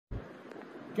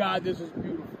God, this is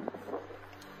beautiful.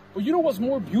 But you know what's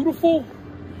more beautiful?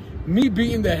 Me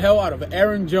beating the hell out of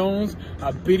Aaron Jones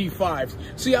at BITY 5s.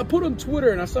 See, I put on Twitter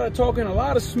and I started talking a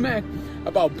lot of smack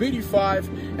about BITY 5,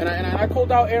 and I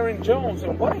called out Aaron Jones,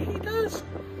 and what he does?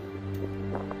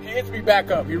 He hits me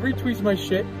back up. He retweets my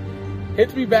shit,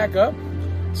 hits me back up,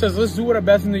 says, let's do it our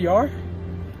best in the yard.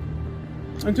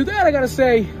 And to that, I gotta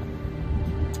say,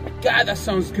 God, that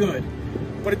sounds good.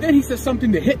 But then he said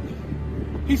something that hit me.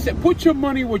 He said, put your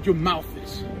money where your mouth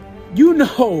is. You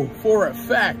know for a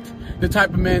fact the type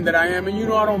of man that I am, and you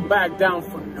know I don't back down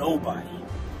for nobody.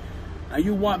 Now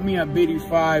you want me at BITY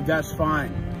 5, that's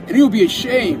fine. And it would be a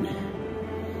shame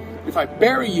if I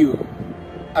bury you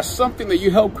as something that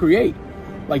you helped create,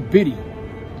 like BITY.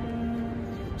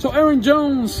 So Aaron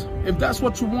Jones, if that's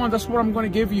what you want, that's what I'm gonna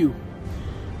give you.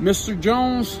 Mr.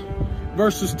 Jones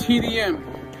versus TDM,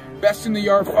 best in the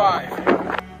yard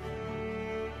 5.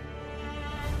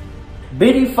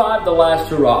 BITY 5, the last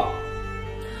hurrah.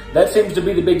 That seems to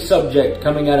be the big subject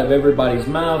coming out of everybody's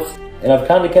mouth, and I've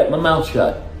kind of kept my mouth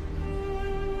shut.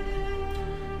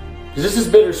 Because this is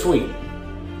bittersweet.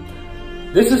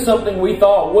 This is something we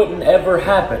thought wouldn't ever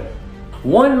happen.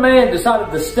 One man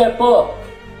decided to step up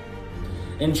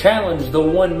and challenge the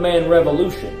one-man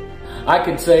revolution. I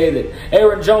could say that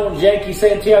Aaron Jones, Yankee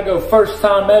Santiago, first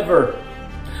time ever.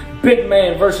 Big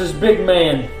man versus big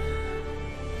man.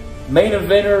 Main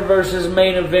eventer versus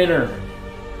main eventer.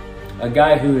 A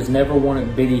guy who has never won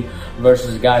at BITY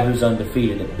versus a guy who's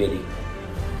undefeated at BITY.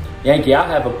 Yankee, I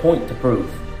have a point to prove.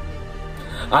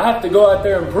 I have to go out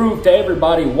there and prove to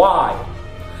everybody why.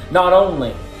 Not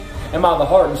only am I the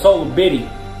heart and soul of BITY,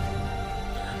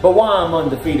 but why I'm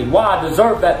undefeated, why I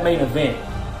deserve that main event.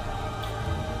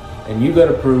 And you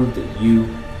gotta prove that you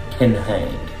can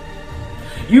hang.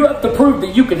 You have to prove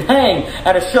that you can hang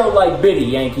at a show like BITY,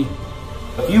 Yankee.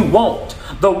 If you want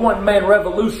the one-man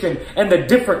revolution and the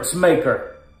difference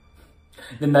maker,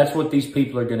 then that's what these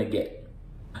people are gonna get.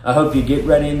 I hope you get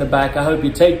ready in the back. I hope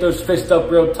you take those fists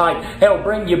up real tight. Hell,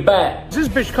 bring you back. This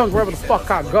bitch comes wherever the fuck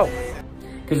I go.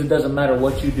 Because it doesn't matter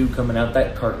what you do coming out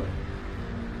that curtain.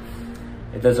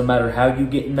 It doesn't matter how you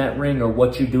get in that ring or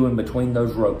what you do in between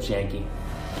those ropes, Yankee.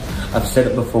 I've said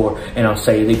it before and I'll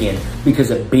say it again.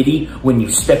 Because at BITY, when you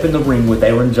step in the ring with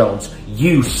Aaron Jones,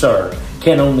 you, sir,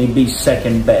 can only be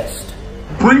second best.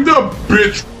 Bring the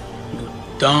bitch.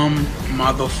 Dumb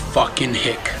motherfucking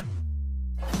hick.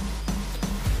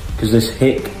 Because this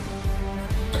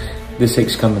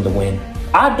hick's coming to win.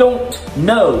 I don't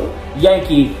know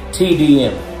Yankee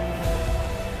TDM.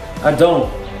 I don't.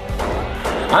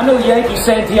 I know Yankee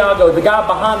Santiago, the guy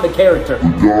behind the character.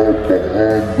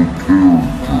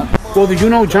 Well, did you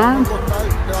know John?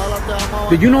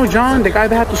 Did you know John, the guy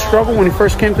that had to struggle when he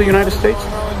first came to the United States?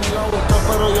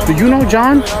 Did you know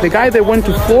John, the guy that went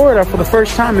to Florida for the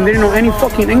first time and didn't know any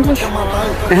fucking English?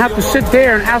 And had to sit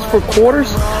there and ask for quarters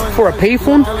for a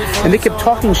payphone, and they kept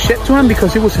talking shit to him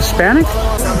because he was Hispanic?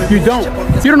 You don't.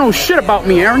 You don't know shit about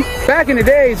me, Aaron. Back in the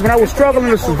days when I was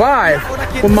struggling to survive,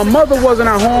 when my mother wasn't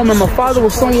at home and my father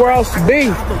was somewhere else to be,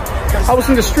 I was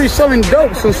in the street selling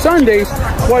dope on Sundays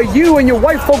while you and your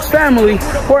white folks family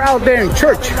were out there in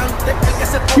church.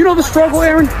 You know the struggle,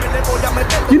 Aaron?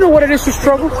 You know what it is to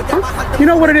struggle? Huh? You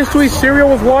know what it is to eat cereal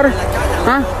with water?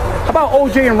 Huh? How about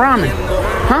OJ and ramen?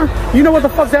 Huh? You know what the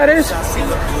fuck that is?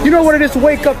 You know what it is to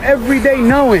wake up every day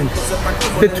knowing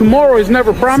that tomorrow is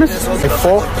never promised? I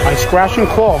fall, I scratch and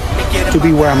claw to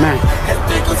be where I'm at.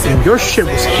 And your shit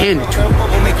was handed to me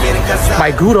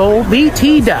by good old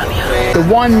BTW. The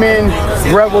one-man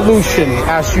revolution,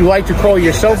 as you like to call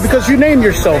yourself, because you named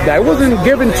yourself that. It wasn't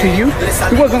given to you.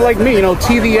 It wasn't like me, you know,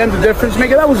 TDM, the difference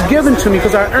maker. That was given to me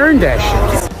because I earned that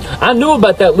shit. I knew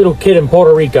about that little kid in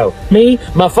Puerto Rico. Me,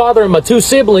 my father, and my two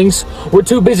siblings were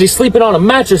too busy sleeping on a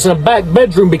mattress in a back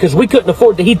bedroom because we couldn't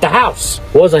afford to heat the house.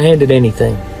 Wasn't handed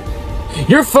anything.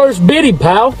 Your first BITY,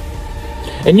 pal.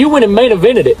 And you went and main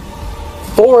evented it.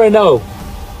 4-0.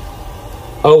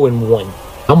 0-1.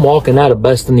 I'm walking out of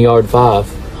Best in the Yard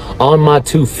 5 on my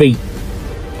 2 feet.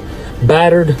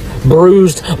 Battered,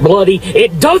 bruised, bloody.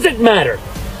 It doesn't matter.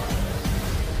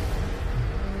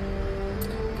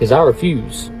 Because I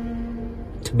refuse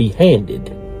to be handed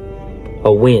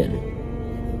a win.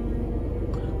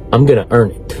 I'm gonna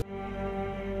earn it.